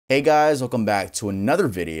Hey guys, welcome back to another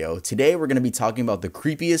video. Today we're going to be talking about the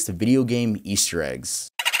creepiest video game Easter eggs.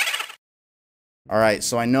 Alright,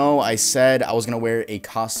 so I know I said I was going to wear a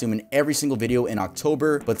costume in every single video in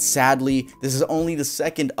October, but sadly, this is only the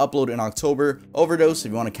second upload in October. Overdose,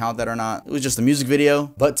 if you want to count that or not. It was just a music video,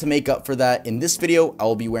 but to make up for that, in this video, I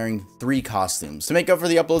will be wearing 3 costumes to make up for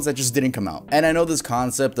the uploads that just didn't come out. And I know this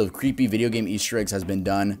concept of creepy video game Easter eggs has been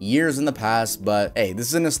done years in the past, but hey, this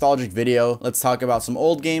is a nostalgic video. Let's talk about some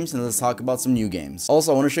old games and let's talk about some new games.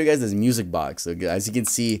 Also, I want to show you guys this music box. So as you can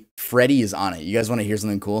see, Freddy is on it. You guys want to hear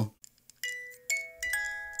something cool?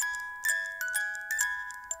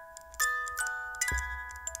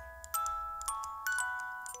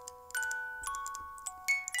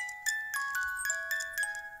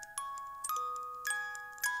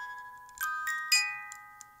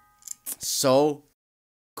 So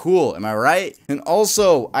cool, am I right? And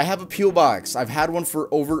also, I have a P.O. box. I've had one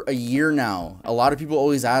for over a year now. A lot of people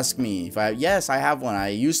always ask me if yes, I have one. I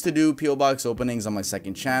used to do P.O. box openings on my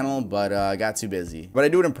second channel, but I got too busy. But I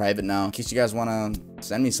do it in private now, in case you guys want to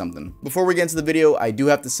send me something. Before we get into the video, I do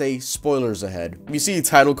have to say spoilers ahead. If you see a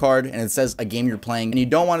title card and it says a game you're playing and you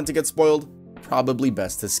don't want it to get spoiled, probably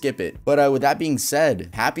best to skip it. But with that being said,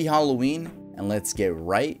 happy Halloween, and let's get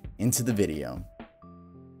right into the video.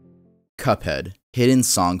 Cuphead, hidden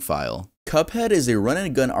song file. Cuphead is a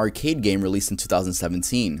run-and-gun arcade game released in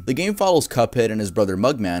 2017. The game follows Cuphead and his brother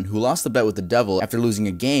Mugman, who lost a bet with the devil after losing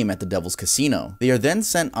a game at the devil's casino. They are then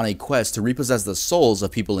sent on a quest to repossess the souls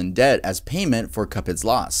of people in debt as payment for Cuphead's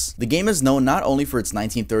loss. The game is known not only for its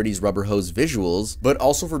 1930s rubber hose visuals, but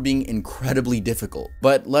also for being incredibly difficult.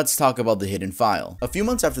 But let's talk about the hidden file. A few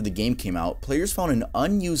months after the game came out, players found an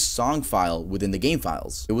unused song file within the game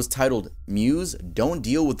files. It was titled Muse Don't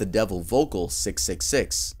Deal with the Devil Vocal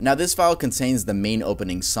 666. Now this file contains the main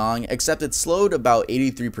opening song, except it's slowed about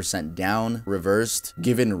 83% down, reversed,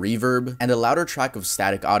 given reverb, and a louder track of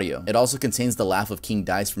static audio. It also contains the laugh of King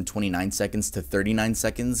Dice from 29 seconds to 39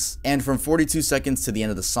 seconds, and from 42 seconds to the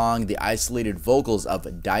end of the song, the isolated vocals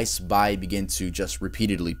of Dice By begin to just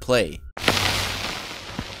repeatedly play.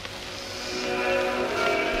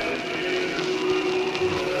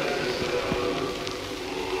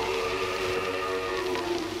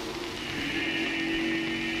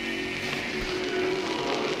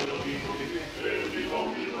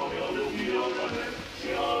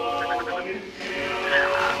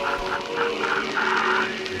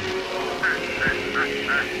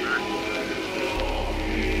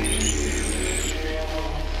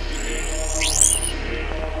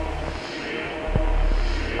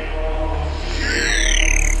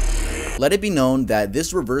 Let it be known that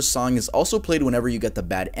this reverse song is also played whenever you get the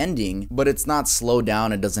bad ending, but it's not slowed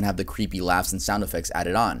down and doesn't have the creepy laughs and sound effects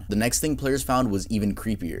added on. The next thing players found was even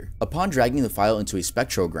creepier. Upon dragging the file into a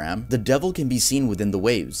spectrogram, the devil can be seen within the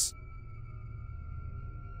waves.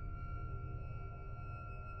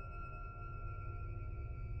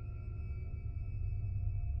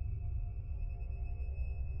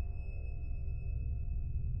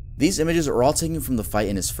 These images are all taken from the fight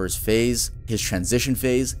in his first phase, his transition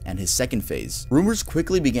phase, and his second phase. Rumors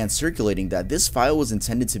quickly began circulating that this file was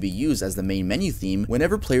intended to be used as the main menu theme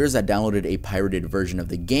whenever players that downloaded a pirated version of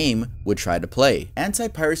the game would try to play.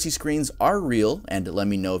 Anti-piracy screens are real, and let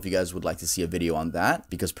me know if you guys would like to see a video on that,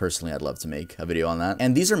 because personally I'd love to make a video on that.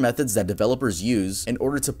 And these are methods that developers use in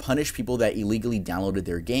order to punish people that illegally downloaded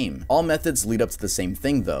their game. All methods lead up to the same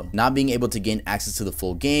thing though, not being able to gain access to the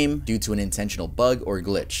full game due to an intentional bug or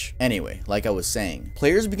glitch. Anyway, like I was saying,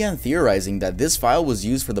 players began theorizing that this file was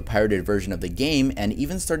used for the pirated version of the game and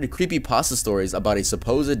even started creepypasta stories about a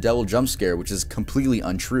supposed devil jump scare, which is completely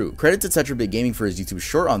untrue. Credit to Tetrabit Gaming for his YouTube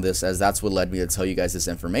short on this, as that's what led me to tell you guys this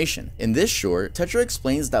information. In this short, Tetra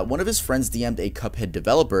explains that one of his friends DM'd a Cuphead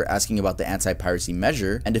developer asking about the anti-piracy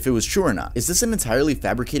measure and if it was true or not. Is this an entirely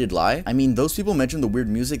fabricated lie? I mean, those people mentioned the weird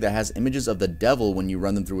music that has images of the devil when you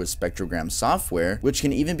run them through a spectrogram software, which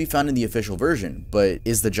can even be found in the official version, but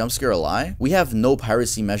is the jump scare a lie? We have no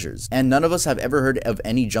piracy measures, and none of us have ever heard of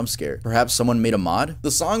any jump scare. Perhaps someone made a mod? The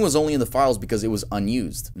song was only in the files because it was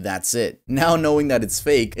unused. That's it. Now knowing that it's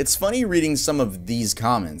fake, it's funny reading some of these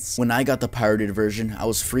comments. When I got the pirated version, I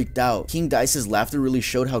was freaked out. King Dice's laughter really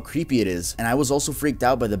showed how creepy it is, and I was also freaked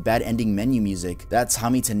out by the bad ending menu music. That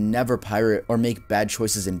taught me to never pirate or make bad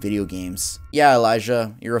choices in video games. Yeah,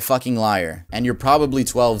 Elijah, you're a fucking liar, and you're probably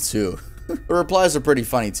 12 too. The replies are pretty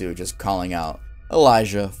funny too, just calling out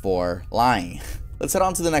Elijah for lying. Let's head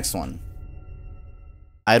on to the next one.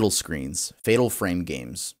 Idle screens, Fatal Frame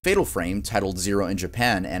games. Fatal Frame, titled Zero in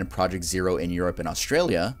Japan and Project Zero in Europe and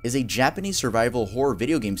Australia, is a Japanese survival horror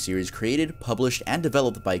video game series created, published, and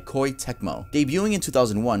developed by Koei Tecmo. Debuting in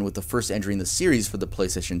 2001 with the first entry in the series for the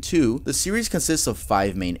PlayStation 2, the series consists of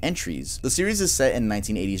 5 main entries. The series is set in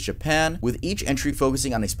 1980s Japan, with each entry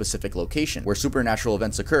focusing on a specific location, where supernatural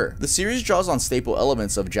events occur. The series draws on staple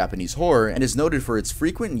elements of Japanese horror and is noted for its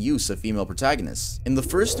frequent use of female protagonists. In the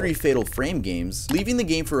first 3 Fatal Frame games, leaving the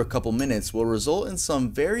game for a couple minutes will result in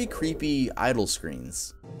some very creepy idle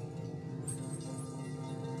screens.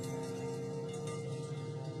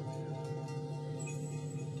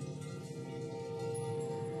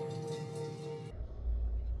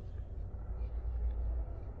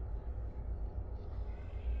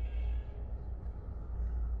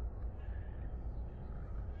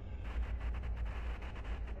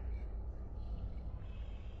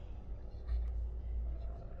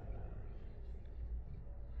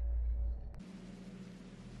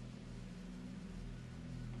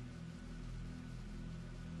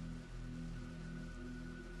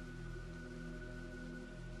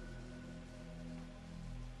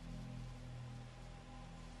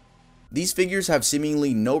 These figures have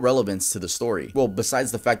seemingly no relevance to the story, well,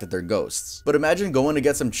 besides the fact that they're ghosts. But imagine going to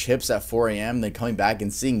get some chips at 4 AM, then coming back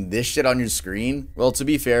and seeing this shit on your screen. Well, to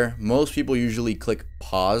be fair, most people usually click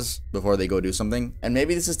pause before they go do something, and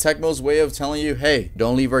maybe this is Tecmo's way of telling you, hey,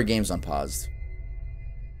 don't leave our games unpaused.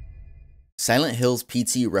 Silent Hill's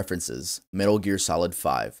PT references, Metal Gear Solid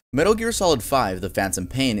 5. Metal Gear Solid 5: The Phantom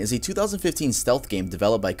Pain is a 2015 stealth game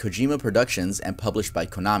developed by Kojima Productions and published by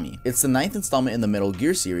Konami. It's the 9th installment in the Metal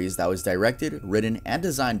Gear series that was directed, written, and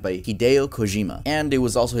designed by Hideo Kojima, and it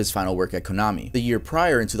was also his final work at Konami. The year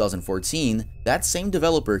prior, in 2014, that same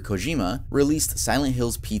developer, Kojima, released Silent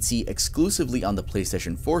Hill's PT exclusively on the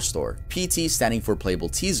PlayStation 4 store. PT standing for Playable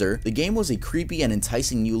Teaser, the game was a creepy and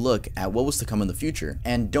enticing new look at what was to come in the future,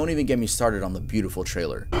 and don't even get me started on the beautiful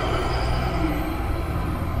trailer.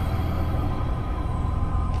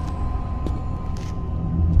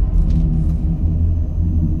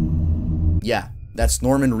 Yeah, that's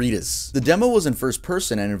Norman Reedus. The demo was in first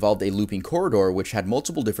person and involved a looping corridor which had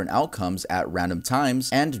multiple different outcomes at random times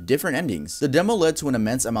and different endings. The demo led to an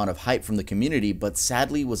immense amount of hype from the community, but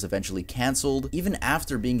sadly was eventually cancelled even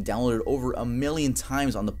after being downloaded over 1 million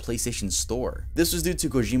times on the PlayStation Store. This was due to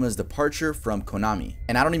Kojima's departure from Konami.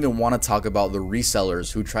 And I don't even want to talk about the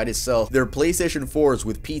resellers who try to sell their PlayStation 4s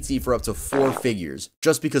with PT for up to 4 figures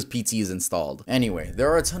just because PT is installed. Anyway,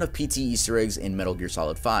 there are a ton of PT Easter eggs in Metal Gear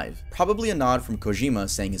Solid 5, probably a nod from Kojima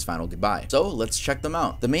saying his final goodbye. So let's check them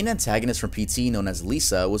out. The main antagonist from PT, known as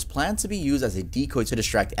Lisa, was planned to be used as a decoy to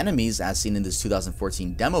distract enemies as seen in this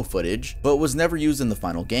 2014 demo footage, but was never used in the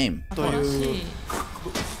final game.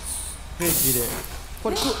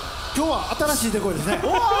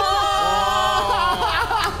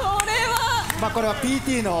 まあこれは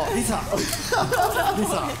PT のリサ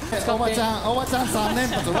おばちゃん3連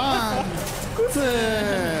発ワンツ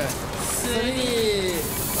ースリー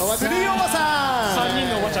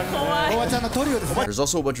There's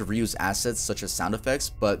also a bunch of reused assets such as sound effects,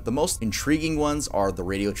 but the most intriguing ones are the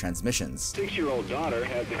radio transmissions. 6-year-old daughter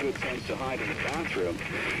had the good sense to hide in the bathroom,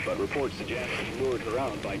 but reports suggest he lured her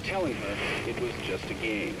out by telling her it was just a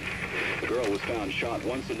game. The girl was found shot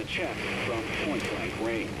once in the chest from point-blank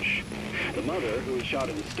range. The mother, who was shot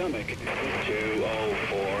in the stomach, was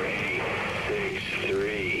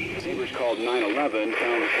 204863. Neighbors called 911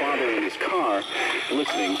 found the father in his car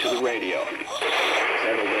listening to the radio.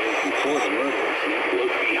 Several days before the murders,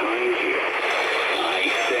 look behind you.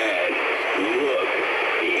 I said, look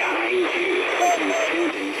behind you. Like he was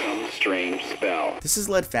chanting some strange spell. This has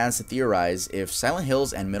led fans to theorize if Silent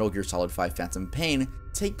Hills and Metal Gear Solid 5 Phantom Pain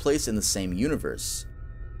take place in the same universe.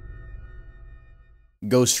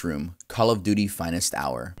 Ghost Room, Call of Duty Finest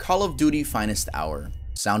Hour. Call of Duty Finest Hour.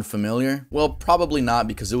 Sound familiar? Well, probably not,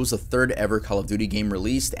 because it was the 3rd ever Call of Duty game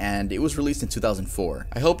released, and it was released in 2004.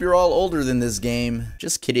 I hope you're all older than this game.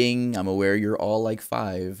 Just kidding, I'm aware you're all like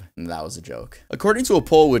 5. That was a joke. According to a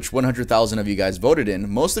poll which 100,000 of you guys voted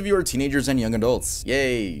in, most of you are teenagers and young adults.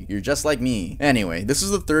 Yay, you're just like me. Anyway, this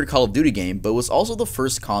is the 3rd Call of Duty game, but was also the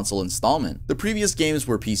first console installment. The previous games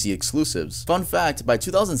were PC exclusives. Fun fact, by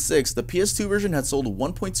 2006, the PS2 version had sold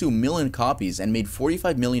 1.2 million copies and made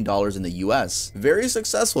 $45 million in the US. Very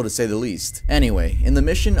successful to say the least. Anyway, in the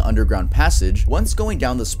mission Underground Passage, once going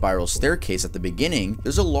down the spiral staircase at the beginning,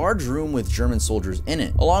 there's a large room with German soldiers in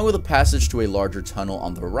it, along with a passage to a larger tunnel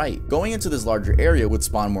on the right. Going into this larger area would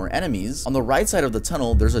spawn more enemies. On the right side of the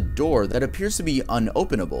tunnel, there's a door that appears to be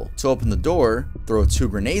unopenable. To open the door, throw 2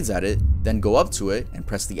 grenades at it, then go up to it and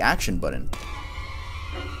press the action button.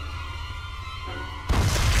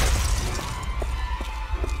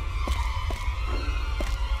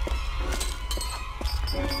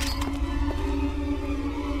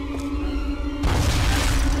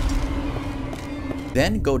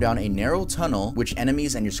 Then go down a narrow tunnel, which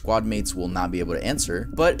enemies and your squad mates will not be able to enter,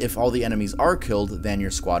 but if all the enemies are killed, then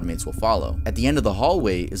your squad mates will follow. At the end of the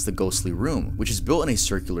hallway is the ghostly room, which is built in a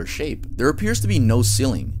circular shape. There appears to be no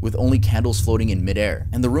ceiling, with only candles floating in midair,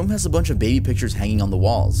 and the room has a bunch of baby pictures hanging on the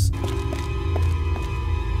walls.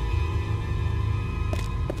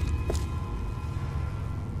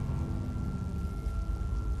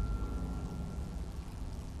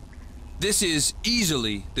 This is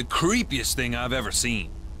easily the creepiest thing I've ever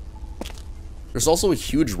seen. There's also a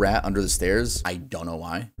huge rat under the stairs, I don't know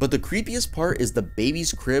why. But the creepiest part is the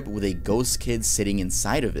baby's crib with a ghost kid sitting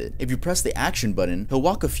inside of it. If you press the action button, he'll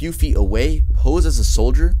walk a few feet away, pose as a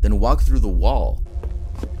soldier, then walk through the wall.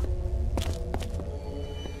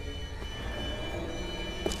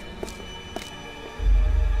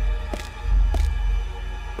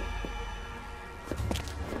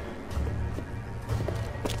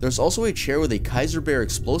 There's also a chair with a Kaiser Bear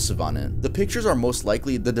explosive on it. The pictures are most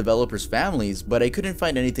likely the developers' families, but I couldn't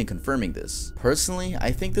find anything confirming this. Personally,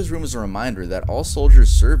 I think this room is a reminder that all soldiers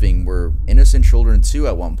serving were innocent children too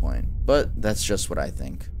at one point, but that's just what I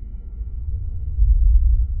think.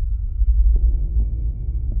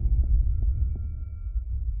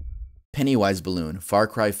 Pennywise balloon, Far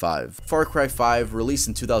Cry 5. Far Cry 5, released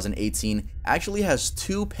in 2018, actually has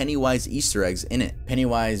 2 Pennywise Easter eggs in it.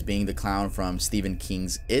 Pennywise being the clown from Stephen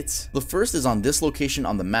King's It. The first is on this location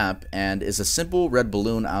on the map and is a simple red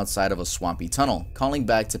balloon outside of a swampy tunnel, calling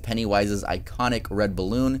back to Pennywise's iconic red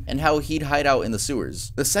balloon and how he'd hide out in the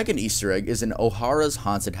sewers. The second Easter egg is in O'Hara's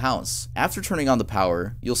haunted house. After turning on the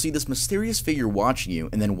power, you'll see this mysterious figure watching you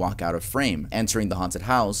and then walk out of frame. Entering the haunted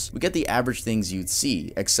house, we get the average things you'd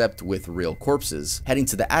see, except with real corpses. Heading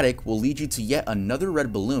to the attic will lead you to yet another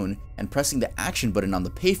red balloon, and pressing the action button on the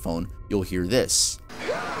payphone, you'll hear this.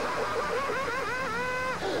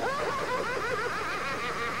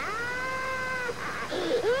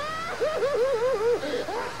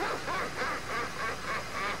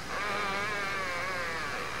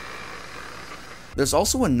 There's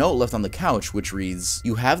also a note left on the couch which reads,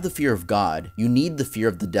 "You have the fear of God, you need the fear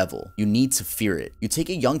of the devil, you need to fear it. You take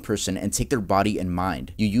a young person and take their body and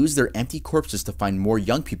mind. You use their empty corpses to find more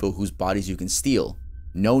young people whose bodies you can steal.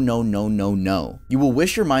 No, no, no, no, no. You will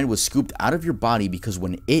wish your mind was scooped out of your body because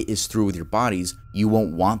when it is through with your bodies, you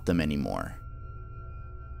won't want them anymore."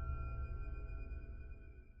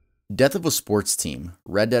 Death of a sports team,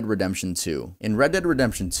 Red Dead Redemption 2. In Red Dead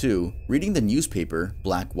Redemption 2, reading the newspaper,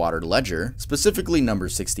 Blackwater Ledger, specifically number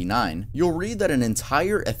 69, you'll read that an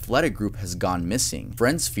entire athletic group has gone missing.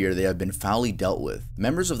 Friends fear they have been foully dealt with.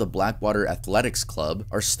 Members of the Blackwater Athletics Club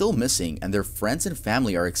are still missing, and their friends and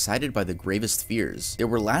family are excited by the gravest fears. They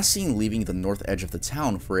were last seen leaving the north edge of the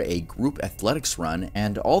town for a group athletics run,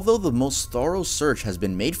 and although the most thorough search has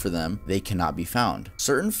been made for them, they cannot be found.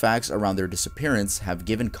 Certain facts around their disappearance have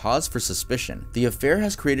given cause for suspicion. The affair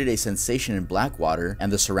has created a sensation in Blackwater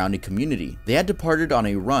and the surrounding community. They had departed on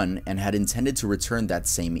a run and had intended to return that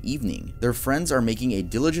same evening. Their friends are making a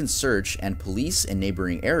diligent search, and police in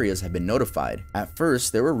neighboring areas have been notified. At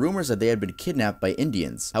first, there were rumors that they had been kidnapped by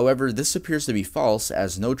Indians. However, this appears to be false,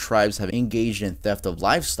 as no tribes have engaged in theft of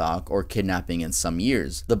livestock or kidnapping in some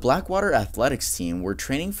years. The Blackwater athletics team were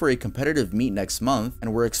training for a competitive meet next month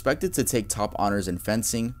and were expected to take top honors in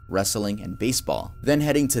fencing, wrestling, and baseball. Then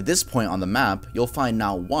heading to this point on the map, you'll find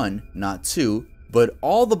not one, not two, but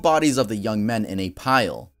all the bodies of the young men in a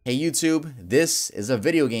pile. Hey YouTube, this is a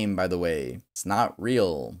video game, by the way. It's not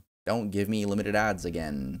real. Don't give me limited ads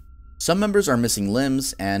again. Some members are missing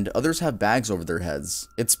limbs, and others have bags over their heads.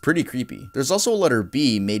 It's pretty creepy. There's also a letter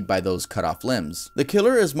B made by those cut off limbs. The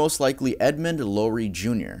killer is most likely Edmund Lowry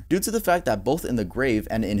Jr., due to the fact that both in the grave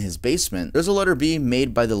and in his basement, there's a letter B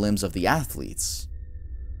made by the limbs of the athletes.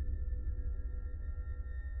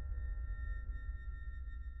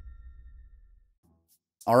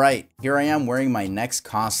 Alright, here I am wearing my next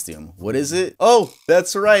costume. What is it? Oh,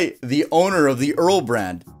 that's right, the owner of the Earl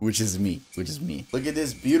brand, which is me. Look at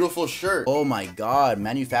this beautiful shirt. Oh my god,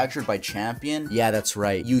 manufactured by Champion? Yeah, that's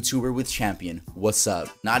right, YouTuber with Champion. What's up?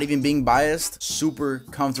 Not even being biased, super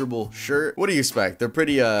comfortable shirt. What do you expect? They're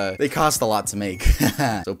pretty, they cost a lot to make.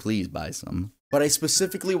 So please buy some. But I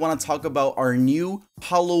specifically want to talk about our new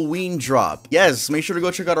Halloween drop. Yes, make sure to go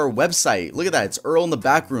check out our website. Look at that, it's Earl in the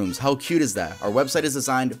back rooms. How cute is that? Our website is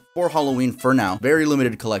designed for Halloween for now. Very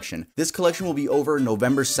limited collection. This collection will be over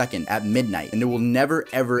November 2nd at midnight, and it will never,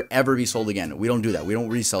 ever, ever be sold again. We don't do that. We don't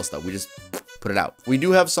resell stuff. We just put it out. We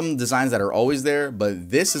do have some designs that are always there, but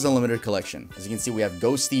this is a limited collection. As you can see, we have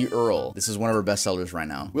Ghosty Earl. This is one of our best sellers right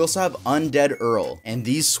now. We also have Undead Earl, and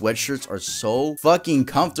these sweatshirts are so fucking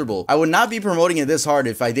comfortable. I would not be promoting it this hard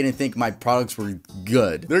if I didn't think my products were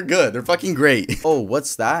good. They're good. They're fucking great. Oh,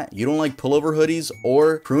 what's that? You don't like pullover hoodies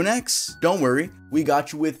or crew necks? Don't worry. We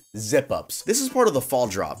got you with zip ups. This is part of the fall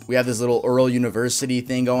drop. We have this little Earl University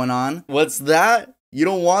thing going on. What's that? You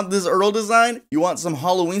don't want this Earl design? You want some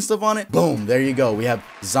Halloween stuff on it? Boom, there you go. We have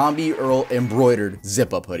Zombie Earl embroidered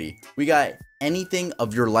zip up hoodie. We got anything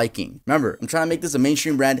of your liking. Remember, I'm trying to make this a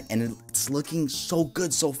mainstream brand and it's looking so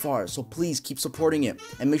good so far. So please keep supporting it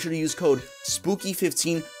and make sure to use code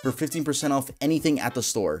SPOOKY15 for 15% off anything at the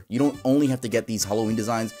store. You don't only have to get these Halloween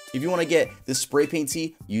designs. If you want to get this spray paint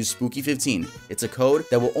tee, use SPOOKY15. It's a code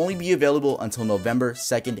that will only be available until November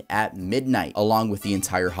 2nd at midnight, along with the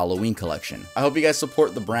entire Halloween collection. I hope you guys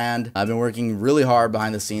support the brand. I've been working really hard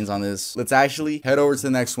behind the scenes on this. Let's actually head over to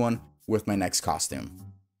the next one with my next costume.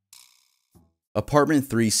 Apartment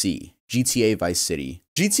 3C, GTA Vice City.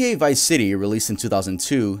 GTA Vice City, released in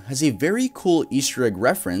 2002, has a very cool Easter egg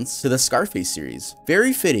reference to the Scarface series.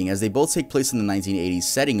 Very fitting as they both take place in the 1980s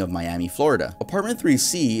setting of Miami, Florida. Apartment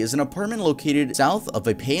 3C is an apartment located south of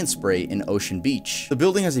a Pay and Spray in Ocean Beach. The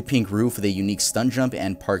building has a pink roof with a unique stunt jump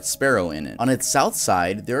and parked sparrow in it. On its south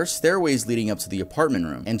side, there are stairways leading up to the apartment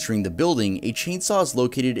room. Entering the building, a chainsaw is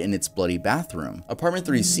located in its bloody bathroom. Apartment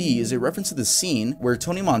 3C is a reference to the scene where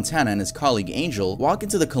Tony Montana and his colleague Angel walk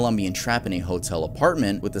into the Colombian trap in a hotel apartment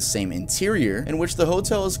with the same interior, in which the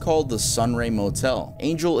hotel is called the Sunray Motel.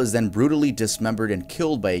 Angel is then brutally dismembered and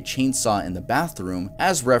killed by a chainsaw in the bathroom,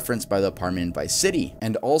 as referenced by the apartment in Vice City.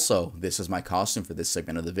 And also, this is my costume for this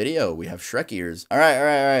segment of the video. We have Shrek ears. All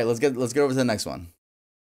right. Let's get over to the next one.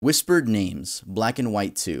 Whispered Names, Black and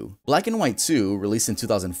White 2. Black and White 2, released in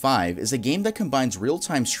 2005, is a game that combines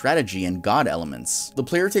real-time strategy and god elements. The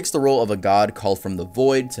player takes the role of a god called from the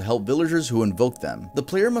void to help villagers who invoke them. The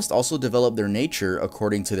player must also develop their nature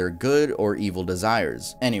according to their good or evil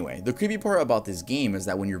desires. Anyway, the creepy part about this game is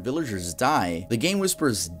that when your villagers die, the game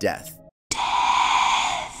whispers death.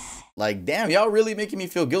 Like, damn, y'all really making me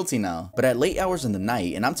feel guilty now. But at late hours in the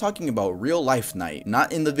night, and I'm talking about real life night,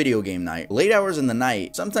 not in the video game night, late hours in the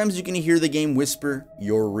night, sometimes you can hear the game whisper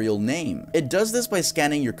your real name. It does this by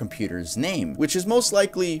scanning your computer's name, which is most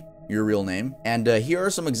likely your real name. And here are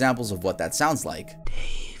some examples of what that sounds like.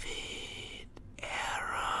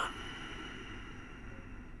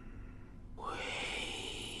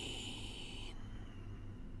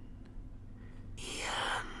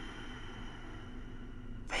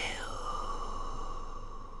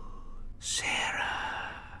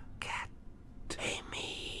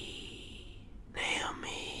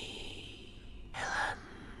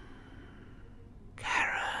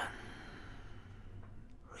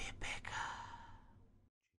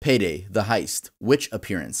 Payday, the Heist, Witch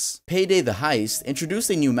Appearance. Payday the Heist introduced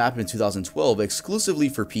a new map in 2012 exclusively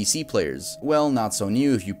for PC players. Well, not so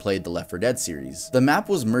new if you played the Left 4 Dead series. The map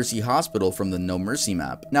was Mercy Hospital from the No Mercy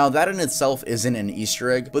map. Now that in itself isn't an Easter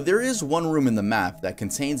egg, but there is one room in the map that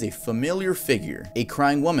contains a familiar figure, a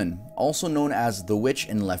crying woman, also known as the Witch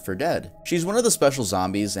in Left 4 Dead. She's one of the special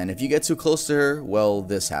zombies, and if you get too close to her, well,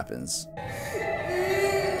 this happens.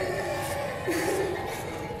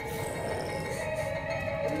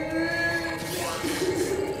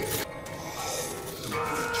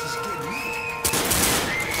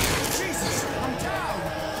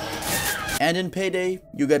 And in Payday,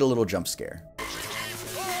 you get a little jump scare.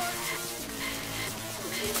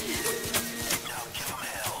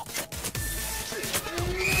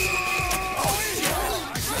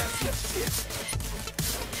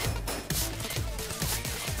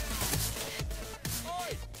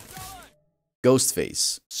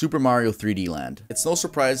 Ghostface, Super Mario 3D Land. It's no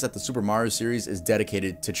surprise that the Super Mario series is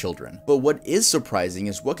dedicated to children. But what is surprising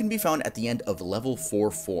is what can be found at the end of level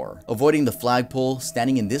 4-4. Avoiding the flagpole,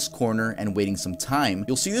 standing in this corner, and waiting some time,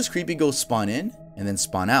 you'll see this creepy ghost spawn in and then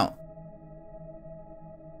spawn out.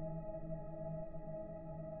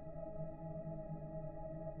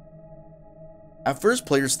 At first,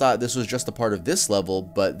 players thought this was just a part of this level,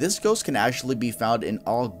 but this ghost can actually be found in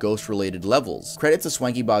all ghost-related levels. Credit to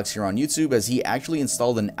SwankyBox here on YouTube as he actually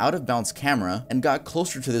installed an out-of-bounds camera and got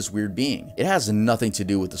closer to this weird being. It has nothing to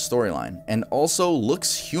do with the storyline, and also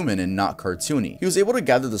looks human and not cartoony. He was able to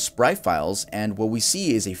gather the sprite files, and what we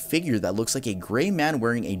see is a figure that looks like a gray man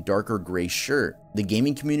wearing a darker gray shirt. The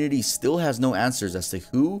gaming community still has no answers as to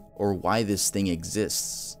who or why this thing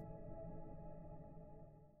exists.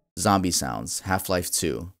 Zombie sounds, Half-Life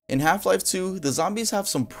 2. In Half-Life 2, the zombies have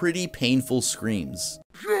some pretty painful screams.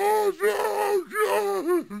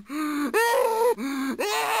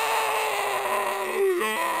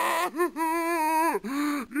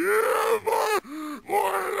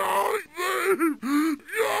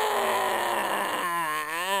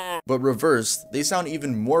 But reversed, they sound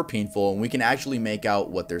even more painful and we can actually make out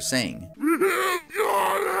what they're saying.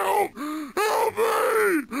 God, help! Help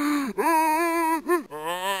me!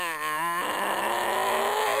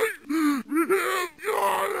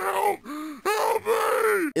 God, help! Help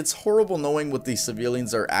me! It's horrible knowing what these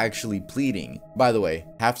civilians are actually pleading. By the way,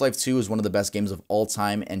 Half-Life 2 is one of the best games of all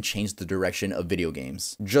time and changed the direction of video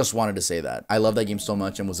games. Just wanted to say that. I love that game so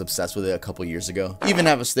much and was obsessed with it a couple years ago. Even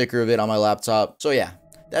have a sticker of it on my laptop. So yeah,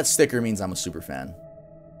 that sticker means I'm a super fan.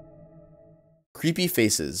 Creepy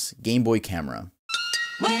Faces, Game Boy Camera.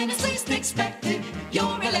 When it's least expected,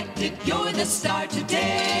 you're elected, you're the star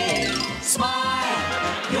today.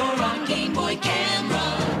 Smile, you're on Game Boy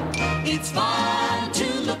Camera. It's fun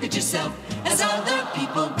to look at yourself as other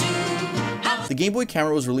people do. The Game Boy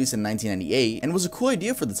camera was released in 1998 and was a cool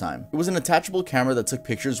idea for the time. It was an attachable camera that took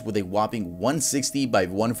pictures with a whopping 160 by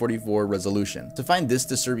 144 resolution. To find this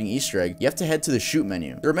disturbing Easter egg, you have to head to the shoot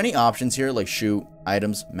menu. There are many options here like shoot,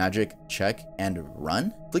 items, magic, check, and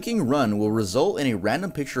run. Clicking run will result in a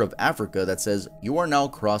random picture of Africa that says you are now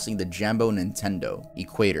crossing the Jambo Nintendo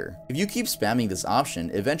equator. If you keep spamming this option,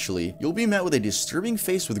 eventually you'll be met with a disturbing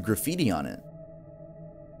face with graffiti on it.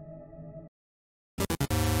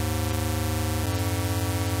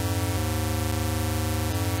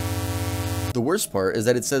 The worst part is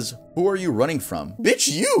that it says, "Who are you running from?"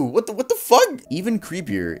 Bitch, you! What the fuck? Even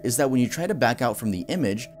creepier is that when you try to back out from the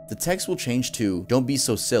image, the text will change to, "Don't be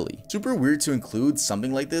so silly." Super weird to include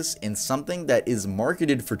something like this in something that is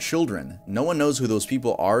marketed for children. No one knows who those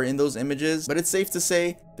people are in those images, but it's safe to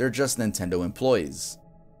say they're just Nintendo employees.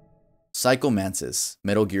 Psycho Mantis,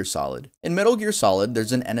 Metal Gear Solid. In Metal Gear Solid,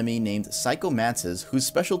 there's an enemy named Psycho Mantis whose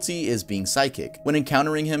specialty is being psychic. When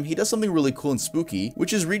encountering him, he does something really cool and spooky,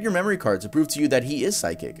 which is read your memory card to prove to you that he is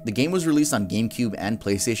psychic. The game was released on GameCube and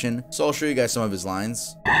PlayStation, so I'll show you guys some of his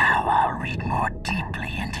lines. Now I'll read more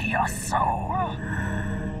deeply into your soul.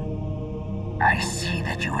 I see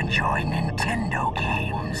that you enjoy Nintendo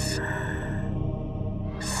games.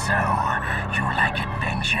 So, you like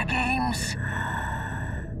adventure games?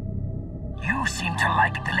 You seem to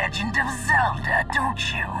like The Legend of Zelda, don't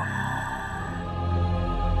you?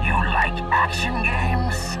 You like action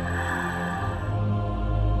games?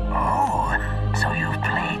 Oh, so you've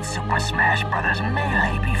played Super Smash Bros.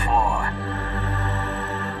 Melee before?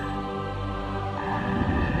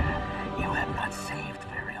 You have not saved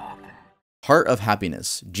very often. Heart of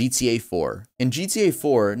Happiness, GTA 4. In GTA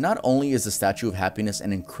 4, not only is the Statue of Happiness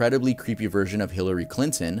an incredibly creepy version of Hillary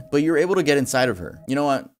Clinton, but you're able to get inside of her. You know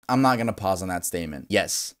what? I'm not gonna pause on that statement.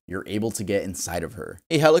 Yes, you're able to get inside of her.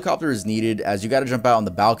 A helicopter is needed as you gotta jump out on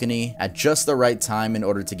the balcony at just the right time in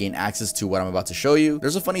order to gain access to what I'm about to show you.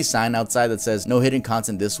 There's a funny sign outside that says no hidden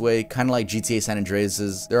content this way, kind of like GTA San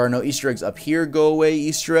Andreas's "There are no Easter eggs up here, go away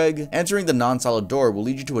Easter egg." Entering the non-solid door will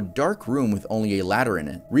lead you to a dark room with only a ladder in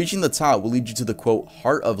it. Reaching the top will lead you to the quote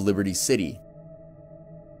heart of Liberty City.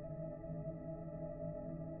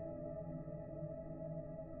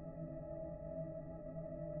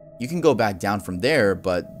 You can go back down from there,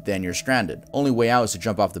 but then you're stranded. Only way out is to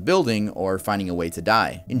jump off the building or finding a way to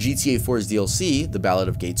die. In GTA 4's DLC, The Ballad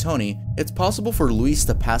of Gay Tony, it's possible for Luis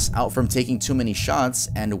to pass out from taking too many shots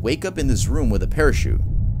and wake up in this room with a parachute.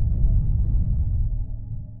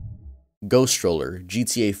 Ghost Stroller,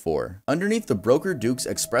 GTA 4. Underneath the Broker Dukes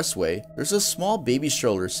Expressway, there's a small baby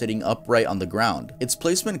stroller sitting upright on the ground. Its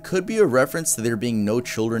placement could be a reference to there being no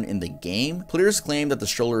children in the game. Players claim that the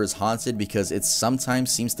stroller is haunted because it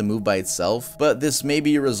sometimes seems to move by itself, but this may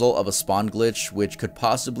be a result of a spawn glitch, which could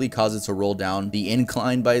possibly cause it to roll down the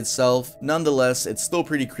incline by itself. Nonetheless, it's still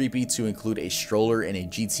pretty creepy to include a stroller in a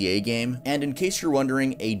GTA game. And in case you're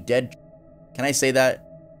wondering, a dead... Can I say that?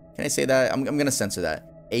 Can I say that? I'm gonna censor that.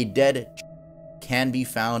 A dead can be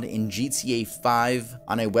found in GTA 5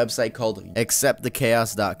 on a website called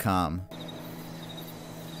acceptthechaos.com.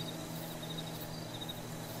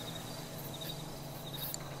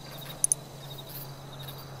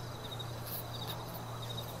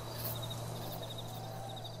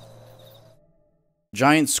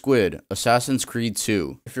 Giant Squid, Assassin's Creed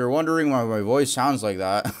 2. If you're wondering why my voice sounds like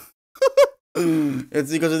that,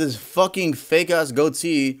 it's because of this fucking fake ass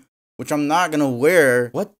goatee, which I'm not gonna wear.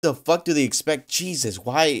 What the fuck do they expect? Jesus,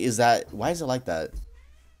 why is that? Why is it like that?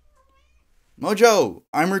 Mojo,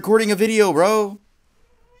 I'm recording a video, bro.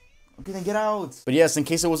 Okay, then get out. But yes, in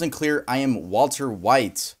case it wasn't clear, I am Walter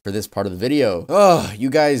White for this part of the video. Oh, you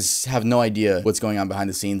guys have no idea what's going on behind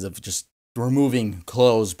the scenes of just removing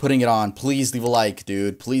clothes, putting it on. Please leave a like,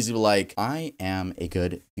 dude. Please leave a like. I am a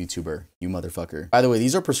good YouTuber, you motherfucker. By the way,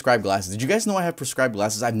 these are prescribed glasses. Did you guys know I have prescribed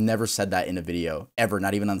glasses? I've never said that in a video, ever,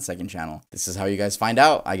 not even on the second channel. This is how you guys find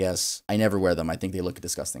out, I guess. I never wear them. I think they look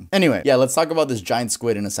disgusting. Anyway, yeah, let's talk about this giant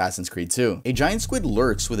squid in Assassin's Creed 2. A giant squid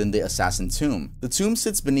lurks within the assassin tomb. The tomb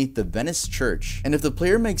sits beneath the Venice church, and if the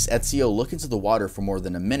player makes Ezio look into the water for more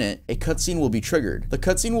than a minute, a cutscene will be triggered. The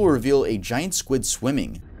cutscene will reveal a giant squid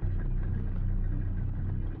swimming.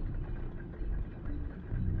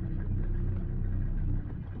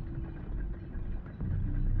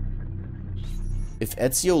 If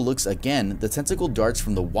Ezio looks again, the tentacle darts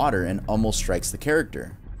from the water and almost strikes the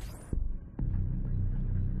character.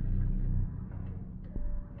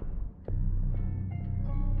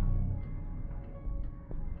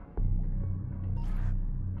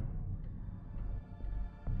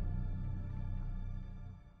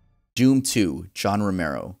 Doom 2, John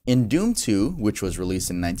Romero. In Doom 2, which was released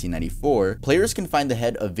in 1994, players can find the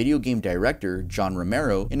head of video game director John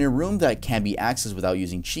Romero in a room that can be accessed without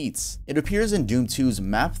using cheats. It appears in Doom 2's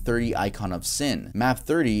Map 30 Icon of Sin. Map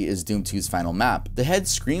 30 is Doom 2's final map. The head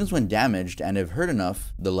screams when damaged, and if hurt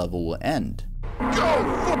enough, the level will end. Go!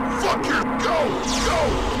 Fuck yourself! Go!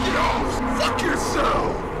 Fuck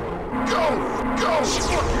yourself!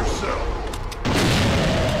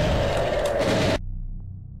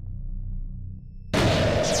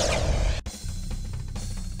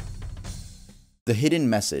 The Hidden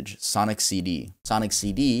Message, Sonic CD. Sonic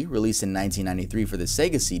CD, released in 1993 for the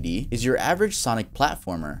Sega CD, is your average Sonic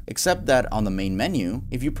platformer, except that on the main menu,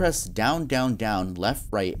 if you press down, down, down, left,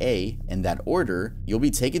 right, A, in that order, you'll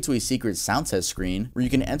be taken to a secret sound test screen where you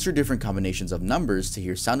can enter different combinations of numbers to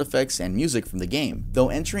hear sound effects and music from the game. Though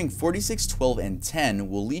entering 46, 12, and 10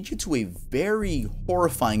 will lead you to a very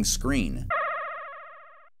horrifying screen.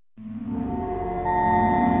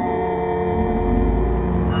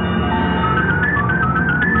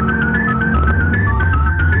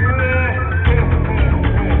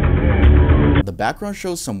 The background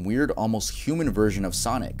shows some weird, almost human version of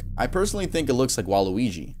Sonic. I personally think it looks like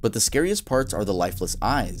Waluigi, but the scariest parts are the lifeless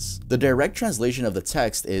eyes. The direct translation of the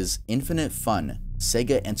text is Infinite Fun,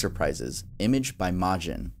 Sega Enterprises, image by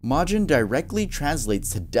Majin. Majin directly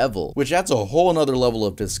translates to devil, which adds a whole nother level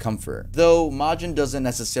of discomfort. Though Majin doesn't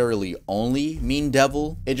necessarily only mean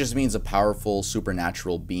devil, it just means a powerful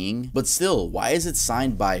supernatural being. But still, why is it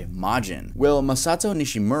signed by Majin? Well, Masato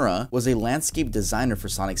Nishimura was a landscape designer for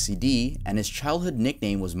Sonic CD, and his childhood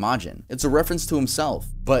nickname was Majin. It's a reference to himself.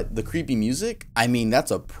 But the creepy music? I mean,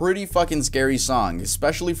 that's a pretty fucking scary song,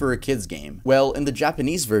 especially for a kid's game. Well, in the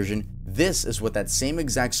Japanese version, this is what that same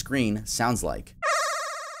exact screen sounds like.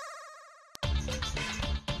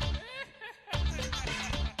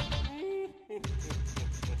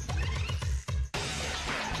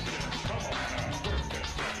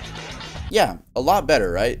 Yeah, a lot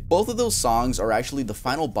better, right? Both of those songs are actually the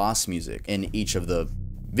final boss music in each of the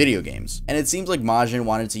video games. And it seems like Majin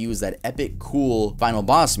wanted to use that epic, cool final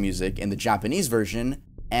boss music in the Japanese version,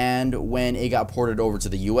 and when it got ported over to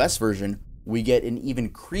the US version, we get an even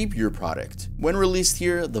creepier product. When released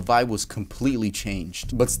here, the vibe was completely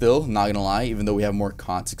changed. But still, not gonna lie, even though we have more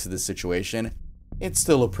context to this situation, it's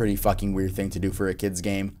still a pretty fucking weird thing to do for a kid's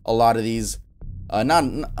game. A lot of these,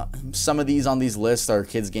 some of these on these lists are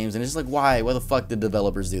kids games, and it's just like, why the fuck did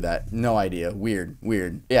developers do that? No idea.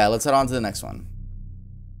 Weird. Yeah, let's head on to the next one.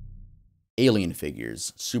 Alien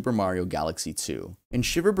Figures, Super Mario Galaxy 2. In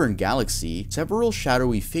Shiverburn Galaxy, several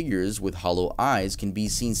shadowy figures with hollow eyes can be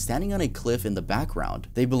seen standing on a cliff in the background.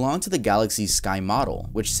 They belong to the Galaxy's sky model,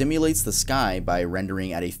 which simulates the sky by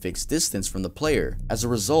rendering at a fixed distance from the player. As a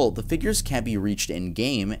result, the figures can't be reached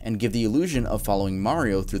in-game and give the illusion of following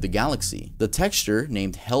Mario through the galaxy. The texture,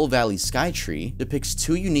 named Hell Valley Skytree, depicts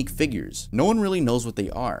two unique figures. No one really knows what they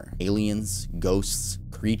are: aliens, ghosts,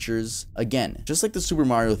 creatures. Again, just like the Super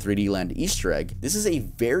Mario 3D Land Easter egg, this is a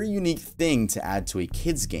very unique thing to add to a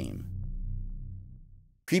kid's game.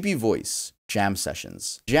 Creepy Voice, Jam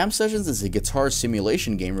Sessions. Jam Sessions is a guitar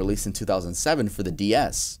simulation game released in 2007 for the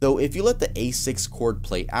DS. Though if you let the A6 chord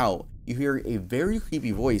play out, you hear a very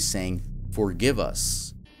creepy voice saying, "Forgive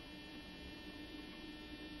us."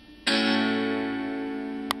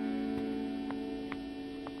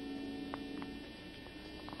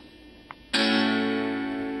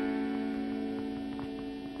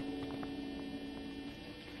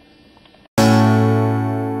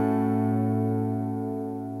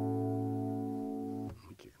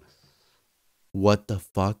 What the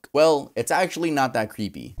fuck? Well, it's actually not that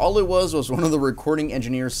creepy. All it was one of the recording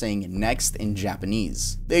engineers saying next in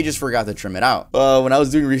Japanese. They just forgot to trim it out. When I was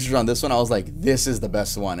doing research on this one, I was like, this is the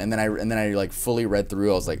best one. And then I like fully read through.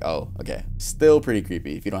 I was like, oh, okay. Still pretty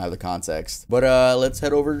creepy if you don't have the context. But let's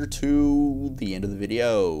head over to the end of the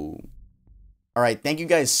video. Alright, thank you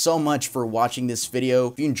guys so much for watching this video.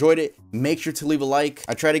 If you enjoyed it, make sure to leave a like.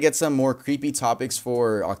 I try to get some more creepy topics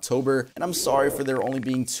for October, and I'm sorry for there only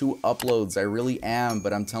being 2 uploads. I really am,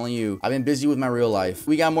 but I'm telling you, I've been busy with my real life.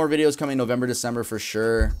 We got more videos coming November, December for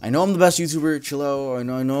sure. I know I'm the best YouTuber, chillo.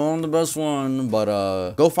 I know I'm the best one, but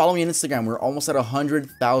go follow me on Instagram. We're almost at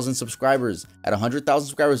 100,000 subscribers. At 100,000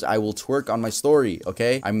 subscribers, I will twerk on my story,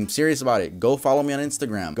 okay? I'm serious about it. Go follow me on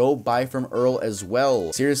Instagram. Go buy from Earl as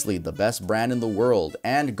well. Seriously, the best brand in the world.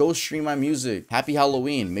 And go stream my music. Happy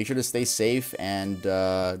Halloween. Make sure to stay safe and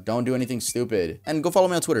don't do anything stupid. And go follow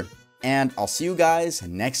me on Twitter. And I'll see you guys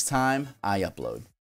next time I upload.